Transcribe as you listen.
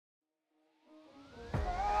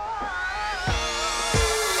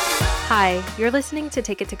Hi, you're listening to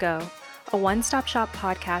Take It To Go, a one-stop shop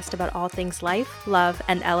podcast about all things life, love,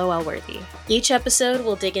 and LOL worthy. Each episode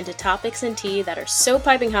will dig into topics and tea that are so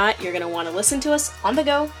piping hot you're going to want to listen to us on the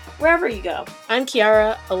go, wherever you go. I'm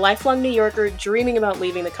Kiara, a lifelong New Yorker dreaming about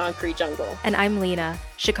leaving the concrete jungle. And I'm Lena,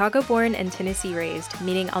 Chicago-born and Tennessee-raised,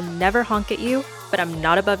 meaning I'll never honk at you, but I'm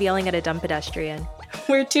not above yelling at a dumb pedestrian.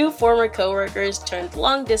 We're two former co-workers turned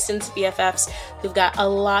long-distance BFFs who've got a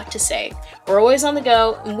lot to say. We're always on the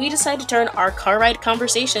go, and we decide to turn our car ride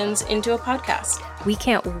conversations into a podcast. We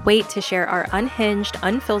can't wait to share our unhinged,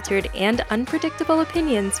 unfiltered, and unpredictable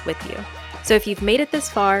opinions with you. So if you've made it this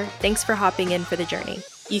far, thanks for hopping in for the journey.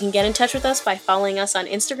 You can get in touch with us by following us on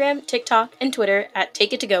Instagram, TikTok, and Twitter at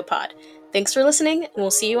Take It To Go Pod. Thanks for listening, and we'll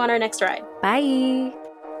see you on our next ride. Bye!